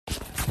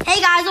Hey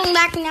guys, welcome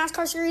back to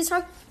NASCAR Series.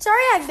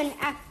 Sorry I've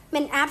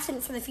been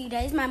absent for the few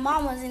days. My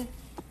mom was in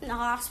the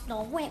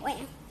hospital.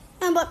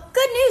 But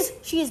good news,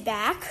 she is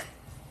back.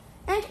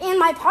 And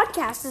my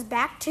podcast is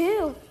back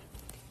too.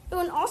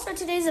 And also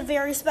today's a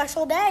very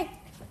special day.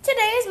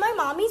 Today is my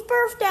mommy's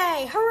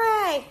birthday.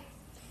 Hooray!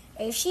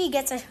 If she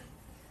gets a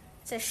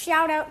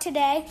shout out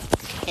today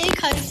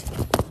because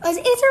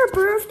it's her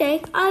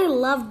birthday. I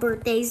love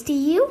birthdays. Do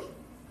you?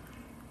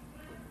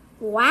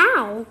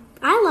 Wow,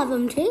 I love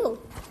them too.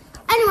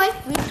 Anyway,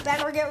 we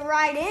better get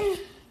right in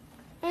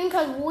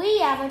because we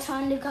have a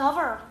ton to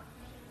cover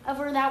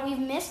that we've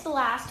missed the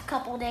last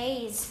couple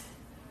days.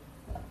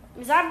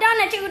 Because I've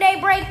done a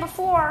 2-day break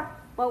before,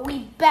 but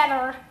we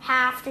better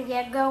have to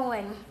get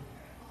going.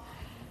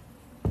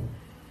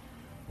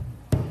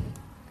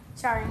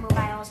 Sorry,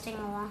 mobile is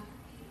taking a long.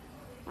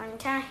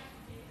 Okay.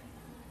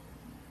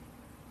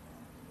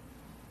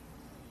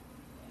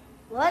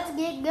 Let's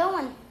get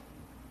going.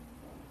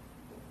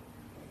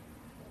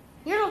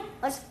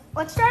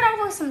 Let's start off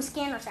with some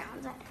scanner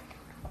sounds.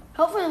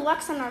 Hopefully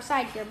luck's on our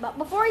side here. But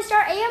before we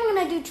start, I am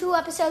going to do 2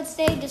 episodes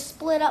today to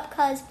split up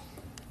because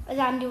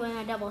I'm doing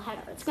a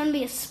doubleheader. It's going to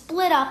be a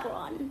split up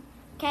run.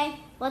 Okay?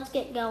 Let's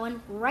get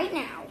going right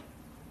now.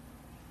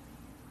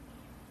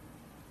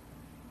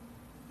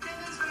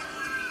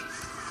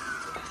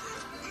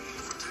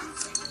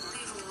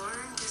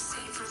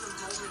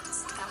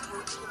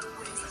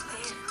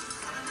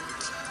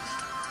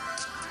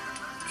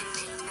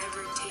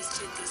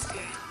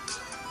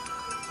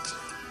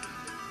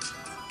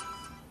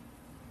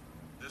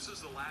 This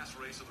is the last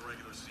race of the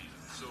regular season,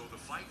 so the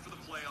fight for the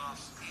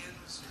playoffs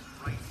ends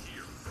right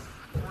here.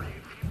 48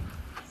 teams.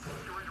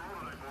 You're ready to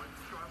roll tonight, boys.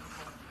 Show up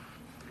some fun.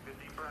 Take a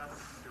deep breath.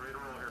 You're ready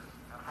to roll here.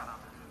 Have fun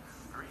out there.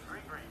 Green,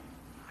 green, green.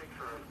 Take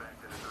Truex back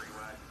to the 3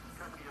 wide.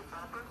 Come get a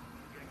bumper.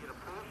 You're going to get a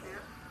push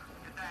here.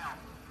 Get down.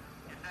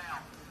 Get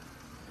down.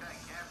 Okay,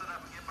 gas it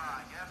up and get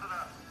by. Gas it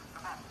up.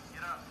 Come on,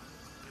 get up.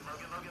 Get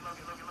low, get low, get low,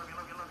 get low, get low, get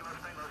low, get low, get low.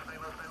 Stay low,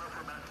 stay low, stay low for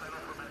a minute. Stay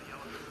low for a minute.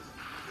 Yellow.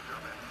 Good job,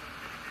 man.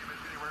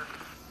 Anywhere.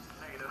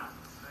 Negative.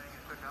 Saying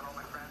I took out all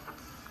my friends.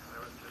 There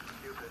was just a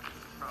few that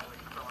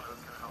probably someone who was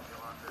going to help me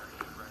a lot there. I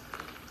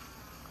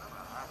don't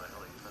know how the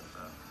hell he said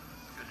that.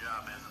 Good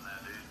job, man, on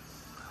that, dude.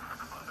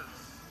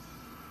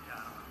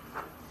 Yeah, I don't know.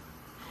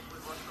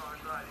 Hopefully what's on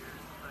our side here.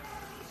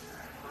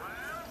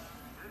 Well,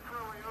 this is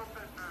where we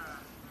open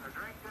a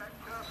drink that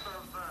cup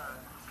of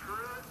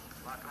Truex.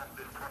 Lock up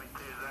this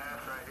 22's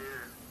ass right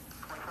here.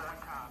 24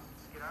 on top.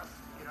 Get up,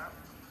 get up.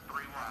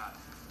 3 wide.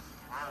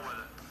 Roll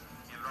with it.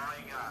 Give it all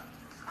you got.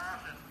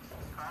 Caution,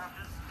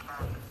 caution,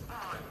 caution.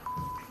 Oh,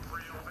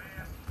 real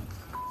man.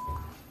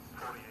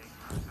 48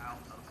 out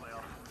of the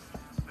playoffs.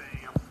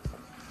 Bam.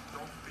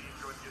 Don't speed,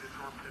 go and get it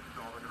short pit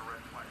stall. They're going to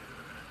red flag it in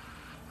a minute.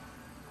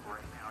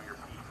 Right now you're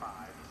P5.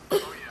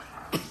 Oh yeah.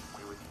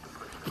 We would need to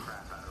push the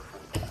crap out of it.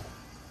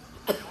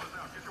 Get to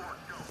work.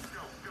 Go,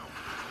 go, go.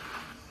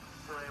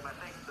 William, I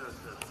think the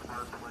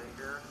smart play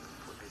here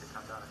would be to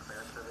come down and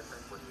clear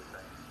everything. What do you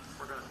think?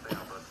 We're going to stay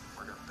on, but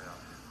we're going to stay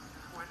on.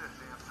 Win this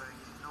damn thing.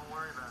 Don't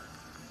worry about it.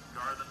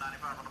 Guard the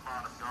 95 on the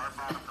bottom. Guard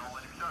bottom. Don't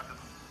let him chuck us.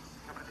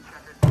 Coming to the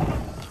checker.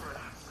 Push.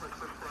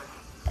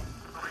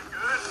 Pretty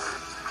good.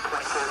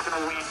 24's going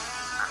to win.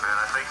 Man,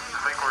 I think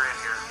we're in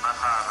here. Not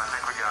 5. I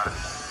think we got it.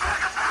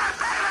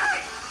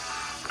 Baby!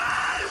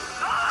 That is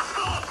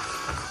awesome!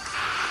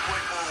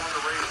 24 won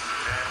the race,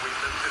 and we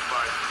missed it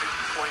by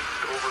 6 points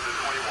over the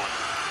 21.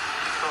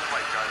 Tough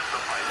fight, guys.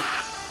 Tough fight.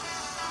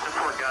 Good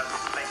work, guys.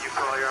 Thank you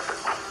for all your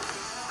efforts.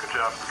 Good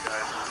job,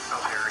 guys. That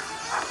was Harry.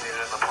 Made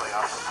it in the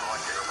playoffs. That's all I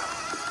care about.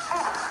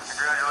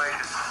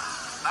 Congratulations.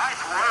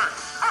 Nice work.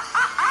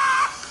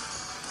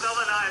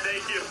 Dillon and I,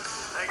 thank you.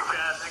 Thanks,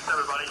 Chad. Thanks,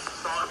 everybody.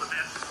 Solid with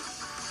it.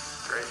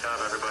 Great job,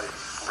 everybody.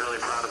 Really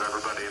proud of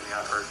everybody in the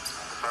effort.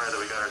 Sorry that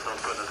we got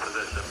ourselves put in this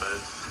position, but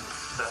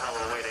it's a hell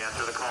of a way to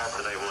answer the call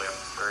today, William.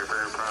 Very,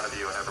 very proud of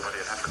you and everybody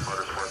at Hendrick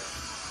Motorsports.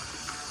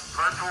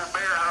 Virtual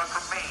bear hug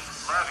from me.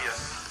 Love you.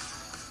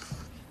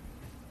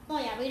 Well,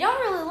 yeah, we don't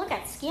really look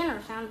at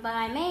scanner sounds, but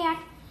I may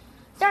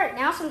start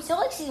now some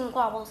silly season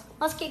quabbles.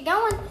 Let's get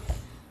going.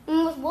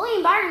 With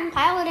William Byron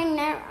piloting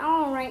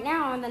right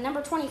now on the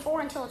number 24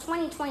 until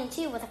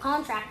 2022 with a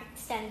contract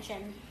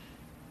extension.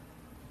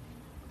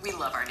 We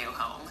love our new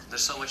home.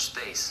 There's so much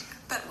space.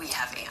 But we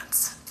have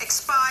ants.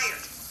 Expired.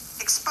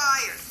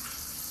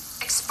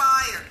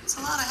 It's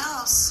a lot of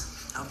house.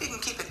 Hope you can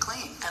keep it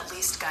clean. At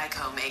least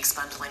Geico makes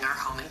bundling our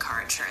home and car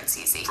insurance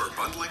easy. For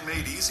bundling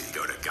made easy,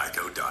 go to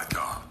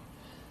geico.com.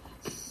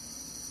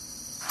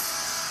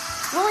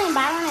 William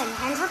Byron and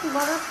Hendrick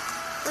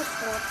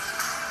Motorsports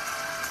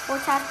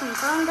have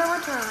confirmed a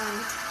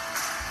return.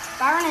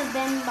 Byron has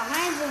been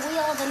behind the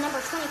wheel of the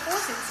number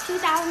 24 since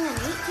 2018.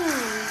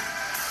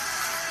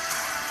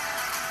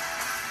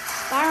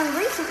 Byron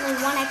recently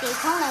won at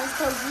Daytona's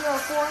Code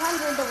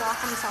 0400 to lock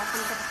himself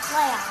into the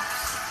playoffs.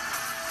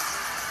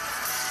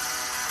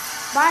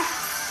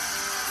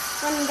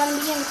 Byron going to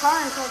be in the car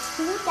until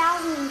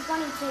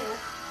 2022.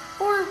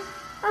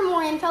 For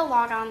more info,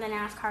 log on to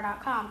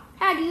NASCAR.com.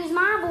 Had to use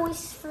my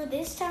voice for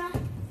this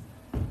time.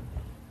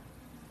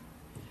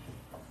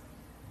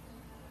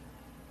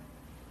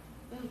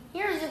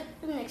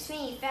 an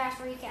Xfinity fast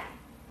recap.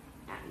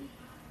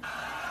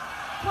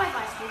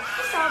 Wi-Fi speed.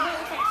 Just celebrate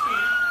with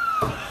Xfinity.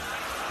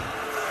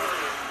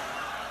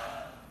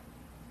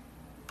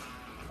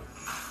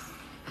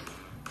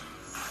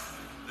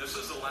 This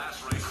is the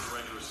last race of the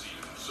regular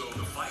season, so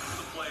the fight for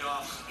the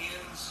playoffs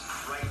ends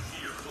right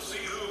here. We'll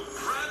see who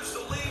grabs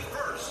the lead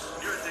first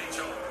here at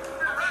Daytona.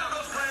 Around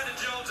goes Brandon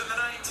Jones in the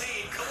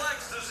 19,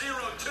 collects the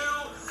 0-2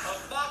 of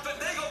Moffitt.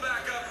 They go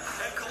back up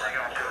and collect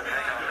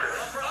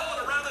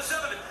and around the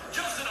 7,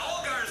 Justin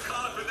Allgaier's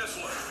caught up in this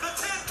one. The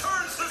 10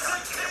 turns to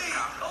 16.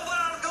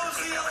 Around goes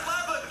the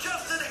 11.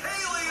 Justin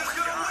Haley is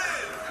going to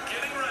win.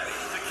 Getting ready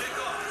to kick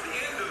off the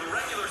end of the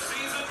regular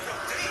season from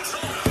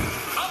Daytona.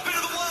 Up into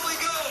the wall he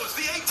goes.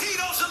 The 18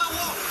 also the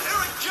wall.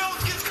 Aric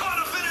Jones gets caught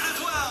up in it as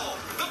well.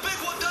 The big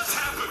one does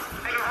happen.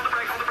 Hold the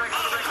brake.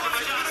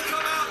 He's going to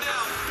come out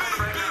now. Big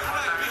wreck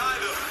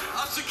behind him.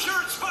 A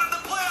secured spot in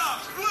the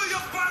playoffs.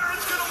 William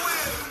Byron's going to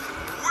win.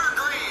 We're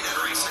green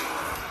at racing.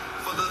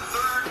 For the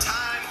third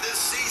time this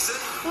season,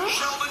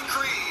 Sheldon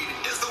Creed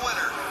is the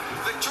winner.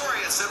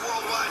 Victorious at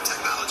Worldwide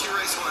Technology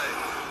Raceway.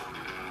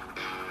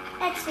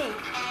 Xfinity,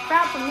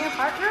 proud premier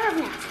partner of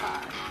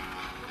NASCAR.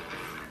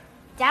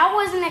 That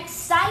was an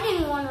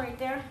exciting one right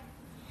there.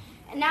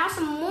 And now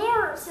some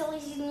more silly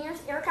season years.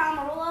 Aric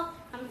Almirola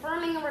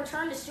confirming a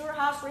return to Stewart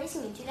Haas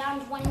Racing in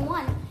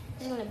 2021.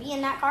 He's going to be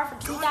in that car for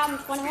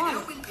 2021.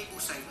 Helping people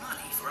save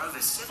money for over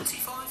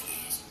 75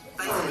 years.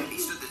 They've really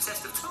stood the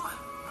test of time,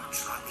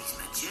 much like these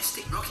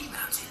majestic Rocky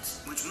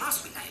Mountains, which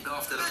must be named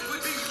after That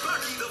would be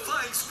Bucky the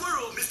Flying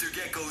Squirrel, Mr.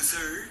 Gecko,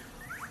 sir.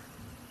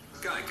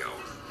 Geico.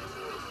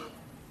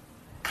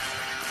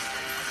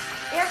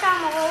 Aric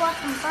Almirola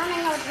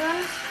confirming a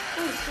return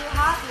to Stewart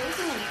Haas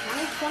Racing in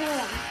 2021.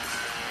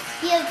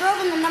 He has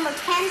driven the number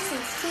 10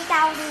 since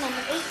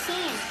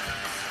 2018.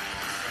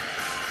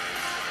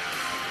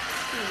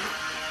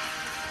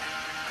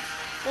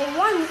 They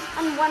won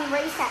one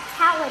race at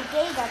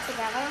Talladega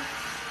together.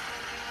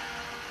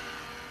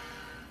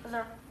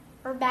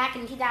 Or back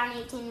in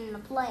 2018 in the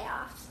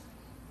playoffs.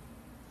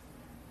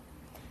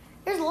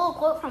 Here's a little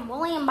quote from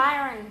William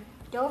Byron.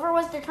 Dover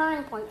was the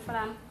turning point for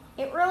them.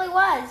 It really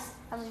was.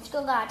 As we've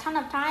still got a ton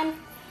of time.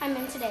 I'm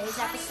in today's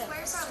episode.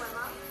 Where's our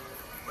limo?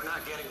 We're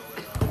not getting a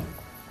limo.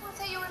 Well, I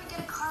thought you were going to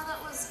get a car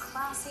that was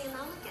classy and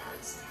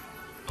elegant.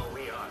 Oh,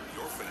 we are.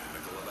 You're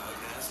fanatical about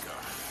NASCAR.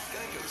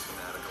 Geico's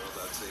fanatical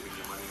about saving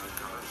you money on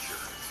car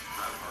insurance.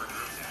 Proud partner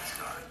of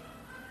NASCAR.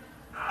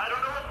 I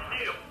don't know what to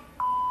do.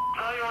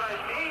 Tell you what I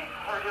see,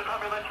 or just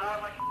help me let you run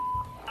like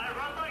I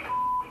run like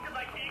because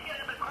I can't get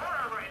in the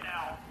corner right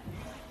now.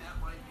 That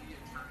might be a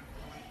turning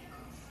point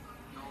of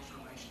y'all's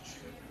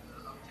relationship and the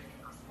uptick in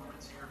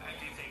performance here. I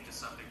do think to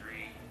some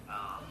degree,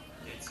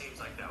 it seems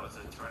like that was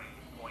a turning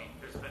point.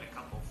 There's been a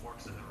couple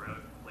forks in the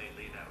road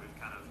lately that we've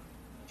kind of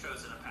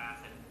chosen a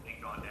path and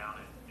gone down,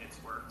 and it's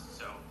worked.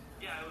 So,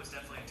 yeah, it was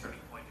definitely a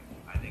turning point,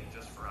 I think,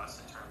 just for us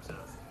in terms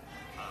of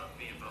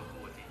being vocal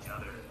with each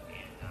other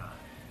and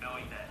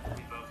knowing that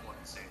we both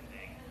want the same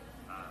thing,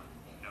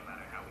 no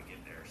matter how we get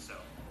there. So,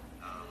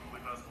 we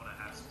both want to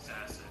have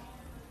success,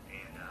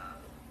 and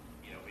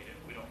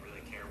we don't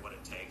really care what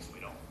it takes. We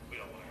don't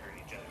want to hurt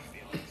each other's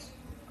feelings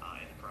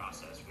in the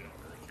process. We don't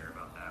really care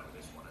about that. We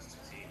just want to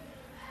succeed.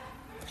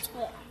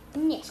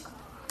 NASCAR.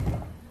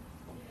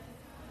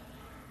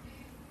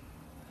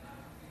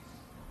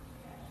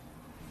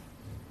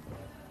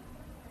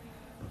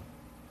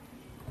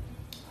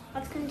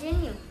 Let's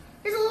continue.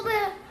 Here's a little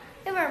bit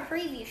of our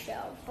preview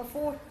show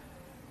before.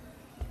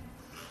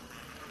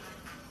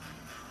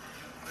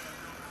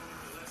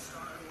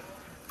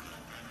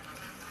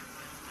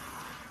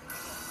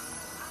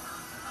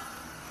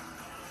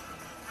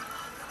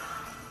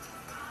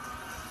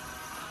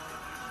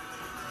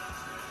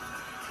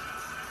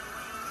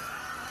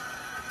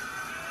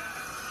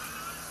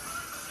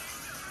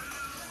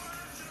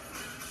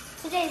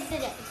 Today's the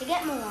day to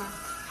get more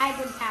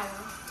hybrid power.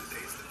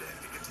 Today's the day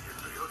to get to your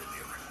Toyota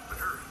dealer. But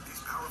hurry,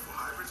 these powerful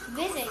hybrids are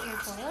Visit going your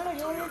fast. Toyota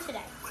dealer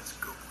today. Let's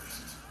go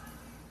places.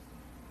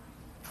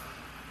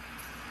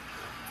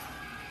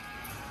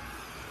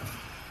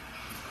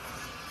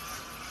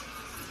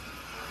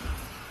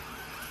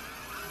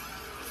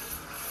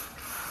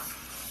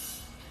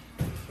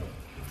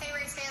 Hey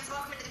race fans,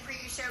 welcome into the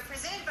preview show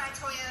presented by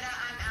Toyota.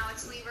 I'm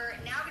Alex Weaver,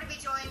 now going to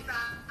be joined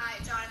by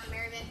Jonathan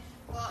Merriman.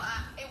 Well,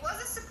 it was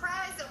a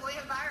surprise that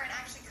William Byron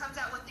actually comes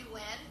out with the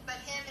win, but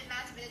him and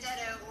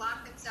Dibbenedetto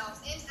locked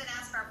themselves into the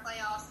NASCAR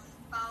playoffs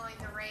following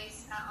the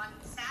race on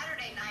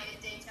Saturday night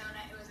at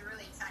Daytona. It was a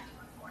really exciting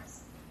one for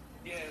us.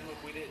 Yeah, and look,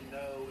 we didn't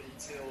know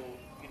until,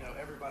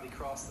 everybody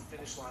crossed the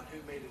finish line,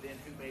 who made it in,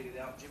 who made it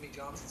out. Jimmy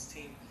Johnson's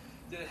team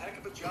did a heck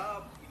of a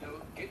job,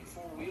 getting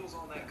four wheels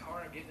on that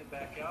car and getting it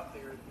back out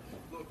there.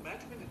 Look,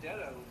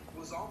 Dibbenedetto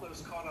was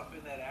almost caught up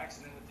in that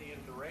accident at the end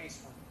of the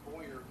race when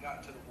Bowyer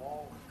got to the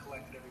wall and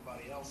collected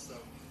everybody else. So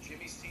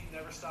Jimmy's team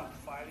never stopped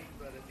fighting,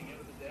 but at the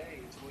end of the day,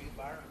 it's William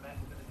Byron and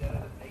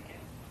Dibbenedetto that make it.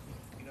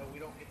 We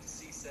don't get to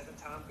see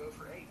 7-time go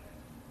for 8.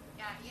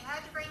 Yeah, you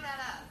had to bring that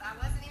up. I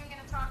wasn't even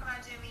going to talk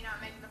about Jimmy not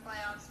making the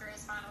playoffs for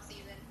his final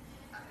season,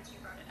 but you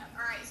brought it up.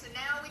 All right, so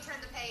now we turn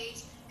the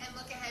page and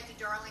look ahead to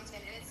Darlington,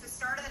 and it's the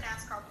start of the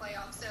NASCAR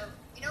playoffs. So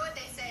you know what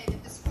they say,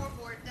 that the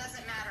scoreboard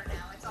doesn't matter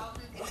now. It's all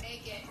who can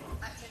make it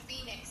to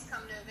Phoenix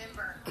come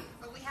November.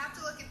 But we have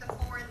to look at the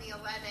 4 and the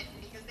 11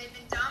 because they've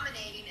been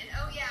dominating. And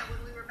oh yeah, when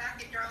we were back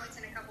at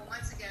Darlington a couple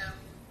months ago,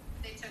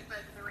 they took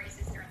both of the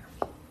races during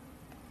the week.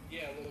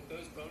 Yeah, look,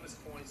 those bonus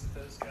points that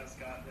those guys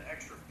got, the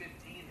extra 15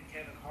 that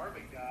Kevin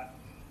Harvick got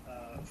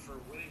for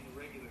winning the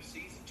regular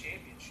season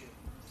championship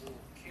will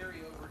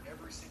carry over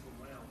every single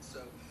round.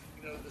 So,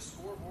 you know, the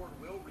scoreboard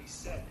will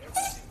reset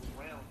every single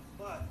round,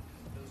 but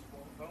those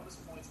bonus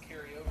points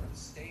carry over the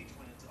stage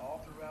wins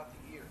all throughout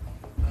the year.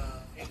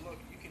 And look,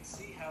 you can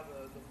see how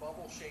the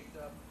bubble shaped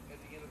up at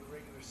the end of the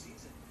regular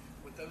season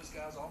with those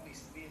guys all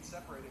being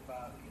separated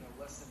by, you know,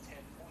 less than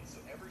 10 points. So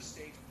every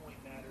stage point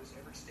matters,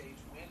 every stage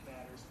win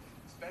matters,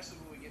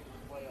 especially when we get to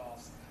the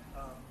playoffs.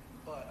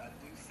 But I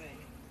do think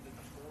that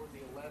the 4 and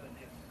the 11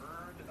 have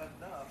earned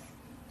enough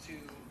to,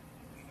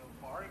 you know,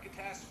 barring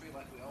catastrophe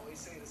like we always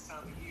say this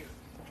time of year,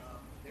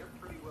 they're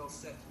pretty well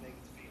set to make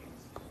it to Phoenix.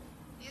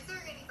 Is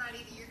there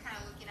anybody that you're kind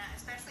of looking at,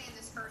 especially in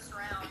this first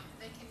round,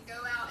 that can go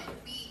out and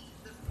beat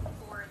the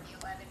 4 and the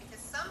 11?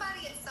 Because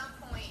somebody at some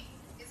point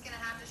is going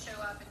to have to show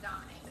up and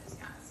dominate those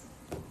guys.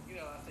 You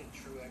know, I think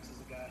Truex is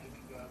a guy who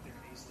can go out there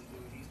and easily do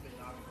it. He's been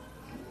knocking on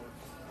the door.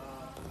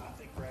 I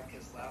think Brad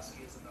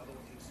Keselowski is another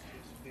one who's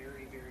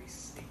very, very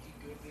sneaky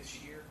good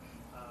this year.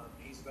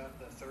 He's about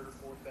the 3rd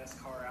or 4th best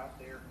car out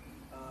there.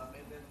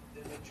 And then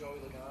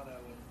Joey Logano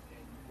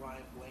and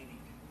Ryan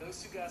Blaney. Those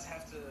two guys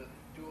have to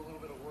do a little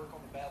bit of work on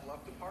the bad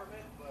luck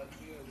department, but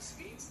you know the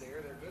speed's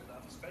there; they're good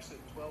enough, especially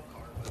the 12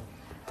 car.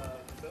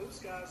 But those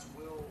guys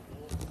will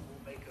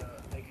make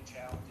a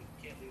challenge. And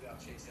can't leave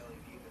out Chase Elliott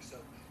either. So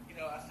you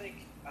know, I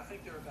think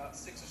there are about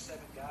 6 or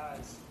 7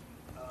 guys,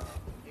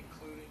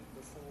 including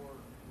the 4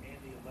 and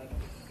the 11,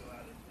 that can go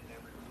out in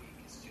every week.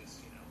 It's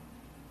just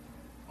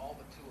all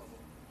but 2 of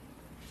them.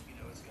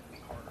 It's going to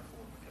be harder for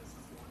them because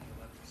the 4 and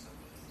the 11 are so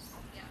good.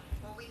 Yeah.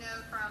 Well, we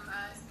know from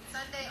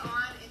Sunday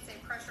on, it's a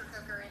pressure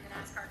cooker in the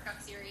NASCAR Cup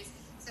Series.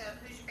 So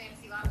who's your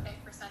fantasy lock pick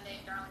for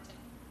Sunday at Darlington?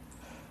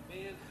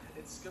 Man,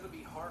 it's going to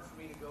be hard for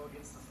me to go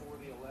against the 4 or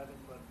the 11,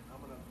 but I'm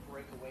going to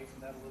break away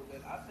from that a little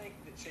bit. I think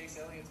that Chase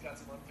Elliott's got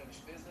some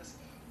unfinished business.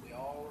 We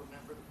all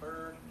remember the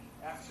bird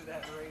after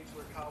that race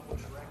where Kyle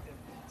Busch wrecked him.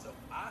 So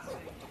I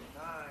think the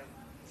 9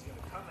 is going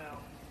to come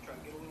out, try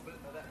to get a little bit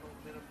of that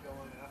momentum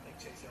going, and I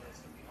think Chase Elliott's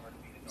going to be hard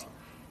to beat at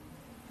Darlington.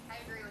 I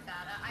agree with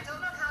that. I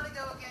don't know how to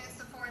go against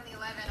the 4 and the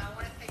 11. I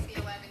want to pick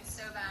the 11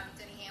 so bad with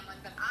Denny Hamlin,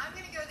 but I'm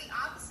going to go the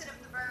opposite of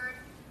the bird.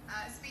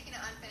 Speaking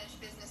of unfinished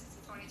business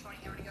in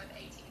 2020, I'm going to go with the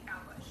 18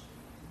 Kyle Busch.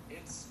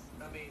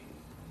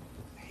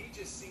 He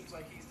just seems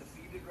like he's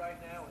defeated right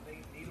now, and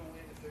they need a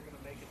win if they're going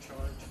to make a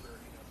charge for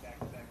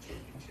back-to-back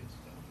championships.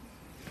 But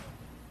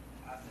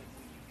I think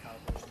we need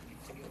Kyle Busch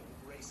to get a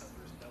race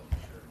under his belt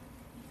for sure.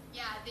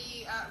 Yeah,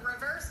 the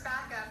reverse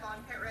backup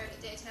on pit road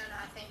at Daytona,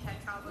 I think, had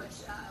Kyle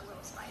Busch a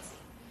little spicy.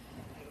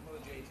 Hit him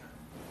with a J turn.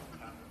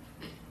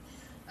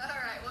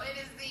 All right, well, it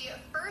is the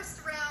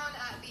first round,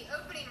 the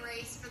opening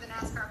race for the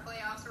NASCAR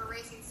playoffs. We're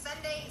racing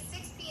Sunday,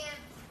 6 p.m.,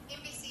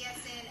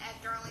 NBCSN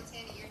at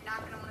Darlington. You're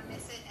not going to want to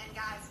miss it. And,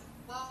 guys,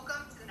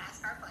 welcome to the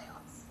NASCAR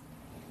playoffs.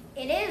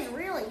 It is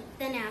really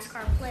the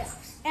NASCAR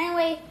playoffs.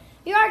 Anyway,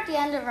 we are at the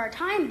end of our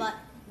time, but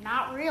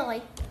not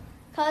really.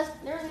 Because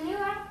there's a new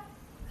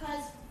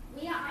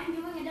I'm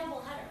doing a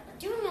doubleheader, but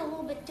doing it a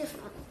little bit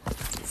differently.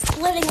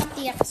 Splitting up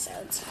the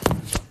episodes.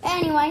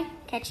 Anyway,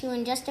 catch you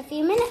in just a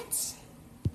few minutes.